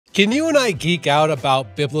Can you and I geek out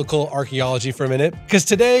about biblical archaeology for a minute? Because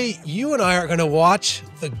today, you and I are going to watch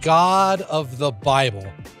the God of the Bible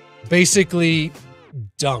basically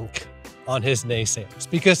dunk on his naysayers.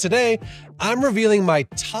 Because today, I'm revealing my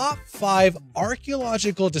top 5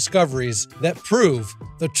 archaeological discoveries that prove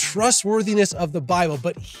the trustworthiness of the Bible.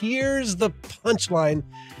 But here's the punchline,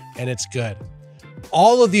 and it's good.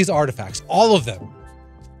 All of these artifacts, all of them,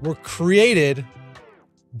 were created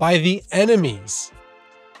by the enemies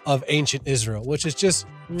of ancient Israel, which is just,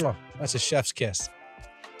 that's a chef's kiss.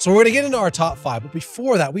 So we're going to get into our top 5, but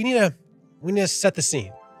before that, we need to set the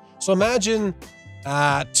scene. So imagine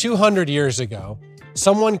 200 years ago,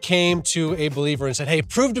 someone came to a believer and said, hey,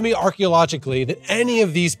 prove to me archaeologically that any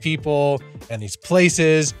of these people and these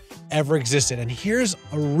places ever existed. And here's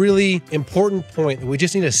a really important point that we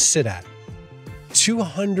just need to sit at.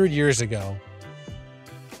 200 years ago,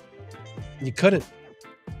 you couldn't.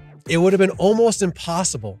 It would have been almost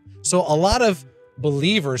impossible. So a lot of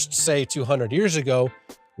believers, say 200 years ago,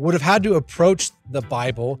 would have had to approach the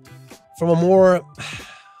Bible from a more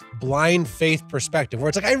blind faith perspective, where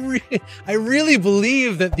it's like, I really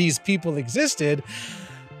believe that these people existed,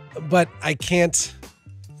 but I can't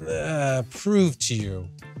prove to you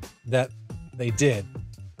that they did.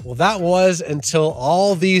 Well, that was until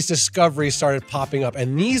all these discoveries started popping up.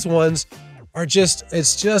 And these ones are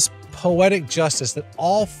it's just poetic justice that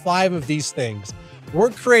all 5 of these things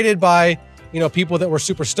weren't created by, people that were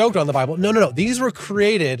super stoked on the Bible. No. These were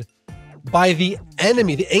created by the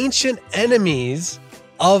enemy, the ancient enemies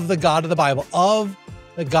of the God of the Bible, of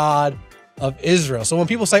the God of Israel. So when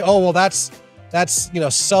people say, oh, well, that's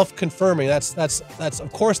self-confirming, that's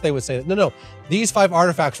of course they would say that. No. These 5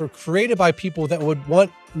 artifacts were created by people that would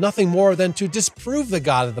want nothing more than to disprove the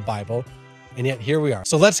God of the Bible. And yet here we are.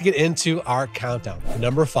 So let's get into our countdown.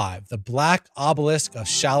 Number 5, the Black Obelisk of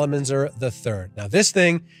Shalmaneser III. Now this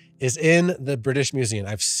thing is in the British Museum.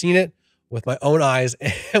 I've seen it with my own eyes.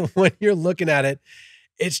 And when you're looking at it,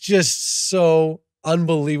 it's just so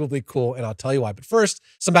unbelievably cool. And I'll tell you why. But first,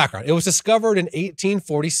 some background. It was discovered in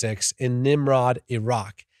 1846 in Nimrod,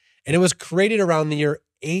 Iraq. And it was created around the year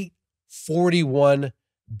 841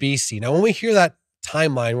 BC. Now, when we hear that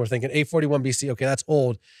timeline, we're thinking 841 BC. Okay, that's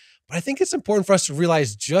old. But I think it's important for us to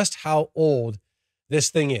realize just how old this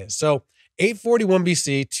thing is. So 841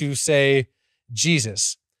 BC to, say,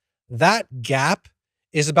 Jesus, that gap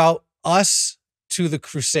is about us to the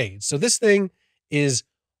Crusades. So this thing is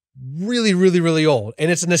really, really, really old. And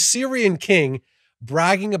it's an Assyrian king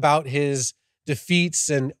bragging about his defeats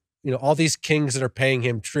and, all these kings that are paying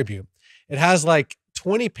him tribute. It has like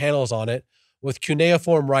 20 panels on it with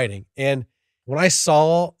cuneiform writing. And when I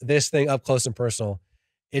saw this thing up close and personal,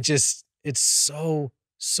 it's so,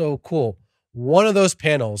 so cool. One of those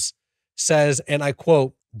panels says, and I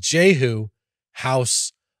quote, Jehu,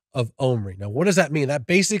 house of Omri. Now, what does that mean? That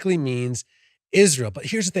basically means Israel. But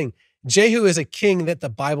here's the thing. Jehu is a king that the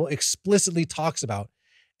Bible explicitly talks about.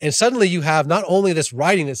 And suddenly you have not only this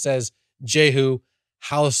writing that says Jehu,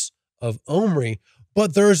 house of Omri,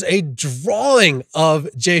 but there's a drawing of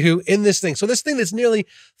Jehu in this thing. So this thing that's nearly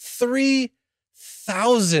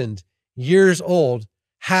 3,000 years old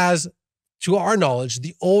has, to our knowledge,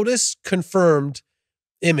 the oldest confirmed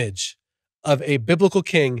image of a biblical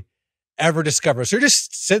king ever discovered. So you're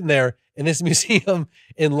just sitting there in this museum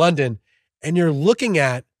in London, and you're looking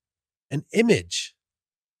at an image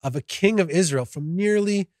of a king of Israel from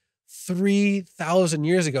nearly 3,000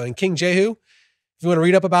 years ago. And King Jehu, if you want to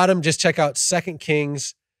read up about him, just check out 2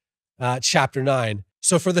 Kings chapter 9.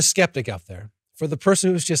 So for the skeptic out there, for the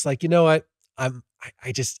person who's just like, you know what, I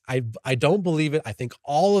don't believe it. I think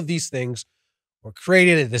all of these things were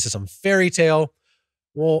created. This is some fairy tale.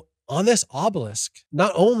 Well, on this obelisk,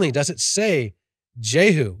 not only does it say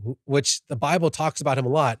Jehu, which the Bible talks about him a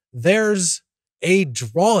lot, there's a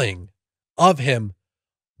drawing of him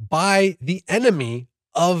by the enemy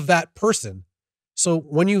of that person. So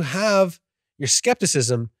when you have your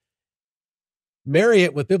skepticism, marry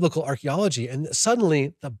it with biblical archaeology, and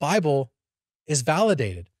suddenly the Bible is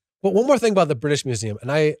validated. But one more thing about the British Museum,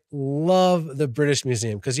 and I love the British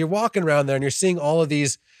Museum because you're walking around there and you're seeing all of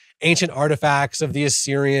these ancient artifacts of the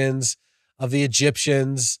Assyrians, of the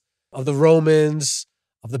Egyptians, of the Romans,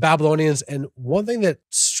 of the Babylonians. And one thing that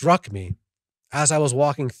struck me as I was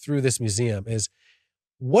walking through this museum is,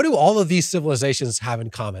 what do all of these civilizations have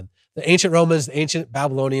in common? The ancient Romans, the ancient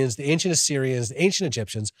Babylonians, the ancient Assyrians, the ancient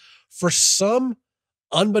Egyptians. For some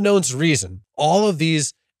unbeknownst reason, all of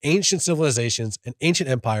these ancient civilizations and ancient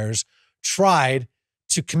empires tried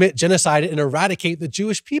to commit genocide and eradicate the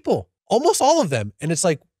Jewish people. Almost all of them. And it's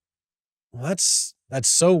like, well, that's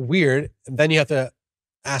so weird. And then you have to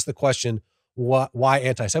ask the question, why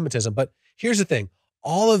anti-Semitism. But here's the thing.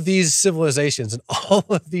 All of these civilizations and all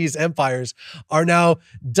of these empires are now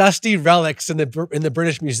dusty relics in the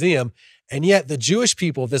British Museum. And yet the Jewish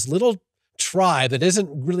people, this little tribe that isn't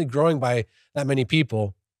really growing by that many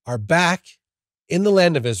people, are back in the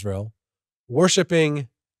land of Israel, worshiping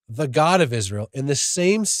the God of Israel in the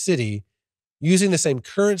same city, using the same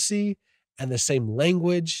currency and the same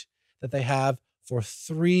language that they have for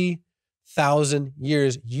 3,000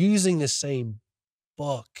 years, using the same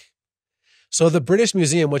book. So the British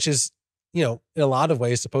Museum, which is, in a lot of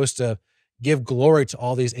ways supposed to give glory to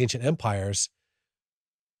all these ancient empires,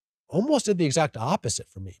 almost did the exact opposite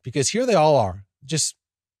for me, because here they all are, just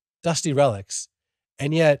dusty relics.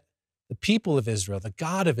 And yet the people of Israel, the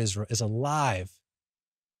God of Israel, is alive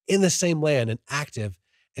in the same land and active.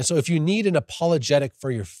 And so if you need an apologetic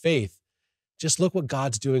for your faith, just look what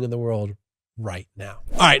God's doing in the world right now.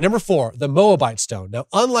 All right, number 4, the Moabite stone. Now,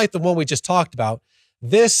 unlike the one we just talked about,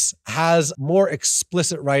 this has more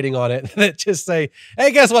explicit writing on it that just say,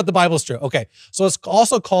 hey, guess what? The Bible's true. Okay, so it's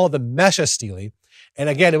also called the Mesha Stele. And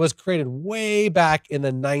again, it was created way back in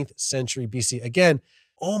the 9th century BC. Again,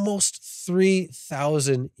 almost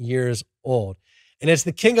 3,000 years old. And it's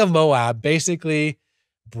the king of Moab basically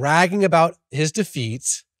bragging about his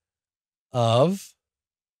defeat of,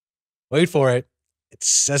 wait for it, it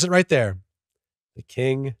says it right there, the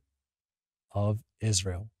king of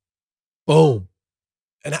Israel. Boom.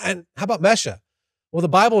 And how about Mesha? Well, the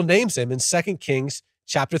Bible names him in 2 Kings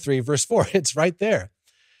chapter 3, verse 4. It's right there.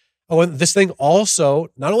 Oh, and this thing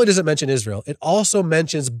also, not only does it mention Israel, it also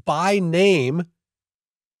mentions by name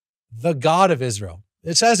the God of Israel.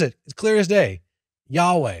 It says it. It's clear as day.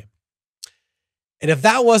 Yahweh. And if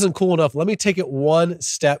that wasn't cool enough, let me take it one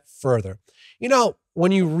step further.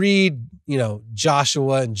 When you read,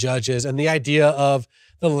 Joshua and Judges and the idea of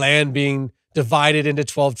the land being divided into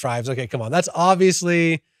 12 tribes. Okay, come on. That's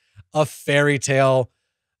obviously a fairy tale.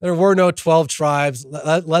 There were no 12 tribes.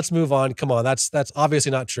 Let's move on. Come on. That's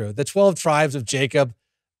obviously not true. The 12 tribes of Jacob.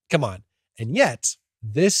 Come on. And yet,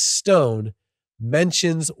 this stone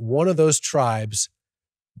mentions one of those tribes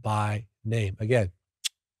by name. Again,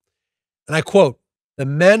 and I quote, the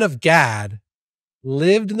men of Gad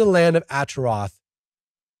lived in the land of Ataroth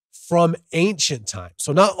from ancient times.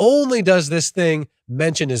 So not only does this thing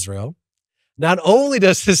mention Israel, not only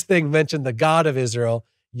does this thing mention the God of Israel,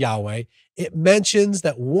 Yahweh, it mentions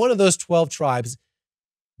that one of those 12 tribes,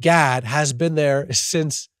 Gad, has been there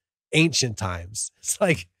since ancient times. It's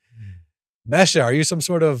like, Mesha, are you some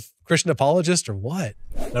sort of Christian apologist or what?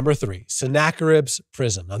 Number 3, Sennacherib's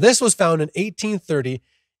Prism. Now, this was found in 1830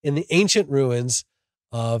 in the ancient ruins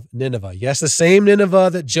of Nineveh. Yes, the same Nineveh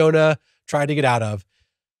that Jonah tried to get out of.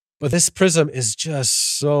 But this prism is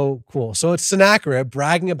just so cool. So it's Sennacherib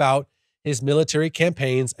bragging about his military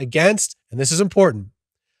campaigns against, and this is important,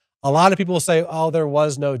 a lot of people say, oh, there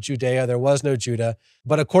was no Judea, there was no Judah.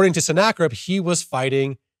 But according to Sennacherib, he was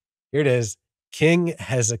fighting, here it is, King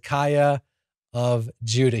Hezekiah of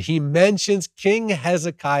Judah. He mentions King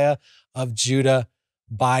Hezekiah of Judah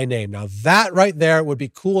by name. Now that right there would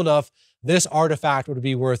be cool enough. This artifact would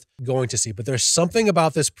be worth going to see. But there's something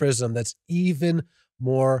about this prism that's even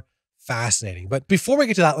more fascinating. But before we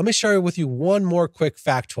get to that, let me share with you one more quick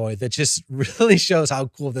factoid that just really shows how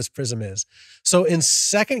cool this prism is. So in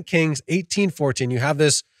 2 Kings 18:14, you have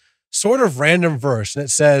this sort of random verse, and it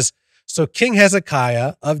says, so King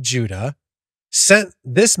Hezekiah of Judah sent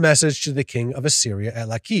this message to the king of Assyria at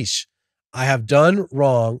Lachish. I have done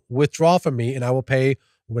wrong. Withdraw from me, and I will pay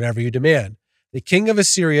whatever you demand. The king of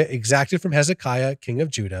Assyria exacted from Hezekiah, king of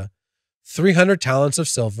Judah, 300 talents of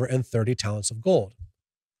silver and 30 talents of gold.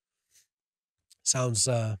 Sounds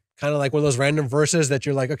kind of like one of those random verses that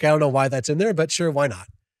you're like, okay, I don't know why that's in there, but sure, why not?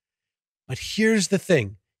 But here's the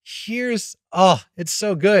thing. It's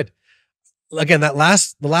so good. Again, the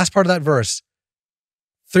last part of that verse,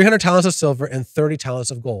 300 talents of silver and 30 talents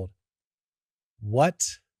of gold.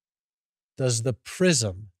 What does the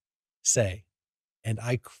prism say? And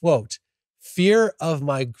I quote, fear of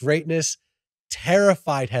my greatness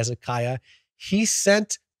terrified Hezekiah. He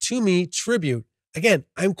sent to me tribute. Again,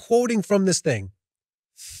 I'm quoting from this thing,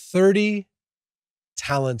 30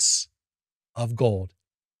 talents of gold,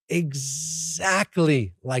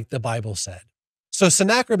 exactly like the Bible said. So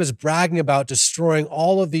Sennacherib is bragging about destroying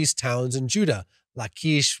all of these towns in Judah,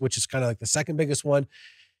 Lachish, which is kind of like the second biggest one.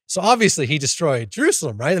 So obviously he destroyed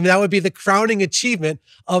Jerusalem, right? I mean, that would be the crowning achievement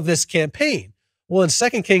of this campaign. Well, in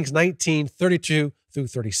 2 Kings 19:32 through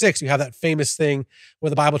 36, you have that famous thing where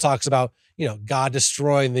the Bible talks about, God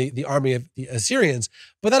destroying the army of the Assyrians.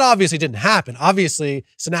 But that obviously didn't happen. Obviously,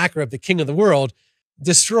 Sennacherib, the king of the world,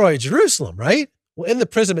 destroyed Jerusalem, right? Well, in the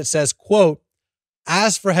prism, it says, quote,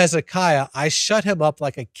 As for Hezekiah, I shut him up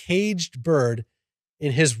like a caged bird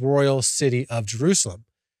in his royal city of Jerusalem.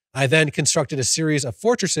 I then constructed a series of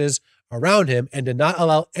fortresses around him and did not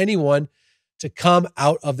allow anyone to come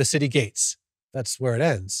out of the city gates. That's where it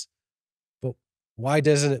ends. But why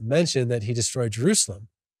doesn't it mention that he destroyed Jerusalem?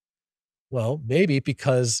 Well, maybe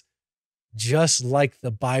because just like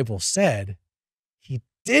the Bible said, he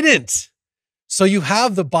didn't. So you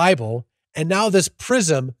have the Bible and now this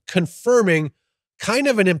prism confirming kind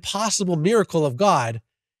of an impossible miracle of God.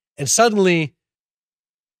 And suddenly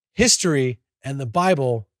history and the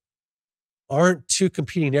Bible aren't two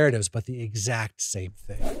competing narratives, but the exact same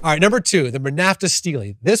thing. All right, number 2, the Mernafta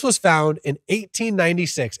Stele. This was found in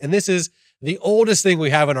 1896, and this is the oldest thing we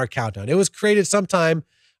have in our countdown. It was created sometime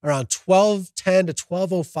around 1210 to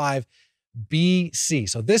 1205 BC.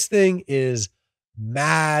 So this thing is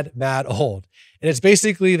mad old. And it's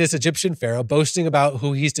basically this Egyptian pharaoh boasting about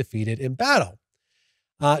who he's defeated in battle.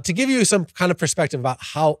 To give you some kind of perspective about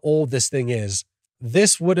how old this thing is,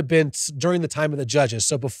 this would have been during the time of the judges.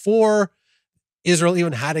 So before Israel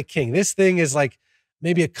even had a king. This thing is like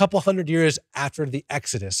maybe a couple hundred years after the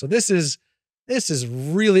Exodus. So this is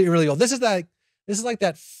really old. This is like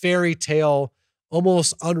that fairy tale,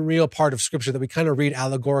 almost unreal part of scripture that we kind of read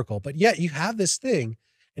allegorical. But yet you have this thing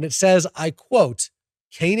and it says, I quote,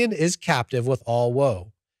 Canaan is captive with all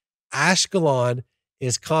woe. Ashkelon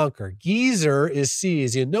is conquered. Gezer is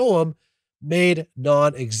seized. Noam made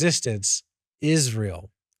non-existence. Israel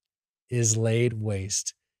is laid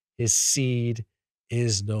waste. His seed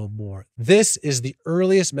is no more. This is the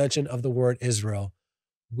earliest mention of the word Israel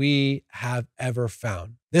we have ever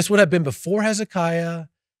found. This would have been before Hezekiah,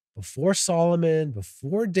 before Solomon,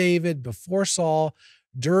 before David, before Saul,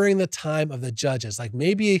 during the time of the judges. Like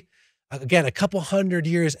maybe, again, a couple hundred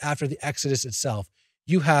years after the Exodus itself,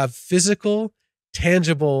 you have physical,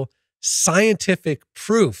 tangible, scientific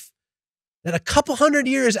proof that a couple hundred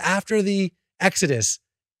years after the Exodus,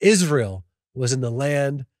 Israel was in the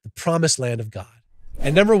land, the promised land of God.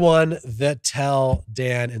 And number 1, the Tel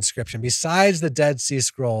Dan Inscription. Besides the Dead Sea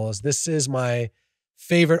Scrolls, this is my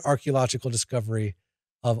favorite archaeological discovery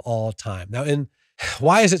of all time. Now,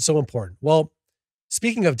 why is it so important? Well,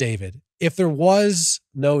 speaking of David, if there was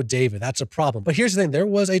no David, that's a problem. But here's the thing. There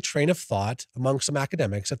was a train of thought among some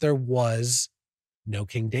academics that there was no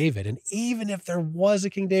King David. And even if there was a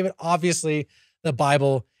King David, obviously the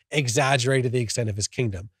Bible exaggerated the extent of his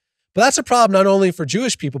kingdom. But that's a problem not only for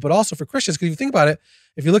Jewish people, but also for Christians. Because if you think about it,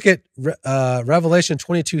 if you look at Revelation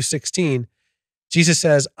 22:16, Jesus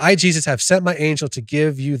says, I, Jesus, have sent my angel to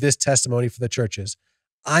give you this testimony for the churches.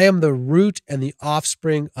 I am the root and the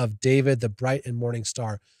offspring of David, the bright and morning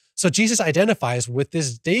star. So Jesus identifies with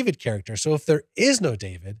this David character. So if there is no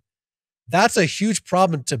David, that's a huge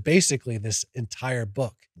problem to basically this entire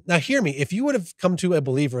book. Now, hear me. If you would have come to a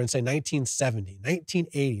believer in, say, 1970,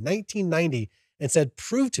 1980, 1990, and said,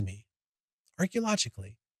 prove to me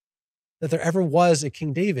archaeologically that there ever was a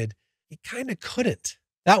King David, he kind of couldn't.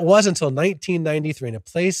 That was until 1993 in a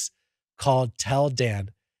place called Tel Dan.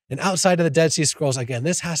 And outside of the Dead Sea Scrolls, again,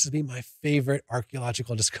 this has to be my favorite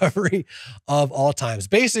archaeological discovery of all times.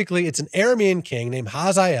 Basically, it's an Aramean king named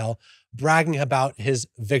Hazael bragging about his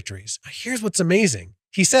victories. Here's what's amazing.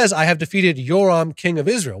 He says, I have defeated Joram, king of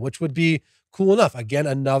Israel, which would be cool enough. Again,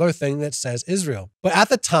 another thing that says Israel. But at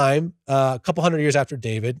the time, a couple hundred years after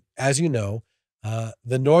David, as you know,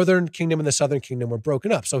 the northern kingdom and the southern kingdom were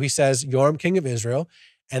broken up. So he says, Joram, king of Israel.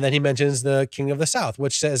 And then he mentions the king of the south,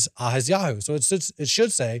 which says Ahaziah. So it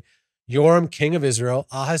should say Joram, king of Israel,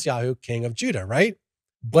 Ahaziah, king of Judah, right?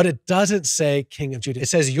 But it doesn't say king of Judah. It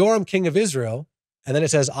says Joram, king of Israel. And then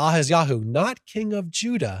it says Ahaziah, not king of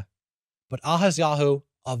Judah, but Ahaziah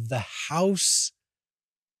of the house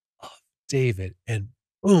of David. And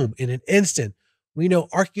boom, in an instant, we know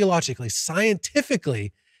archaeologically,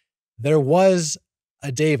 scientifically, there was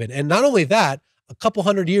a David. And not only that, a couple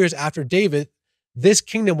hundred years after David, this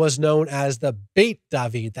kingdom was known as the Beit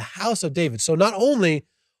David, the house of David. So not only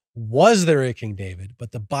was there a King David,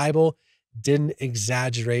 but the Bible didn't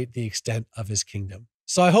exaggerate the extent of his kingdom.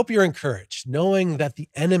 So I hope you're encouraged, knowing that the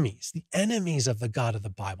enemies of the God of the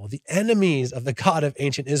Bible, the enemies of the God of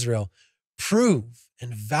ancient Israel, prove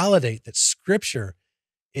and validate that scripture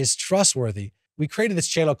is trustworthy. We created this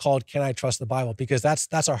channel called Can I Trust the Bible? Because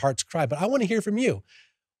that's our heart's cry. But I want to hear from you.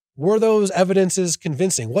 Were those evidences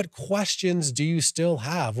convincing? What questions do you still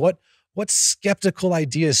have? What skeptical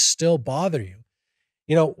ideas still bother you?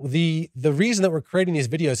 You know, the reason that we're creating these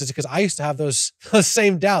videos is because I used to have those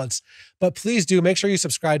same doubts. But please do make sure you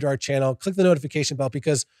subscribe to our channel, click the notification bell,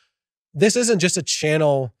 because this isn't just a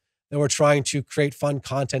channel that we're trying to create fun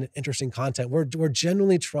content, interesting content. We're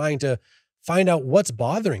genuinely trying to Find out what's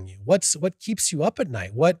bothering you. What keeps you up at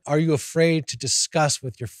night? What are you afraid to discuss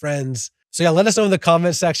with your friends? So yeah, let us know in the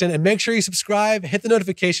comment section, and make sure you subscribe, hit the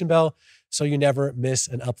notification bell so you never miss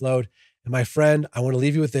an upload. And my friend, I want to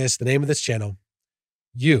leave you with this, the name of this channel: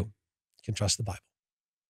 you can trust the Bible.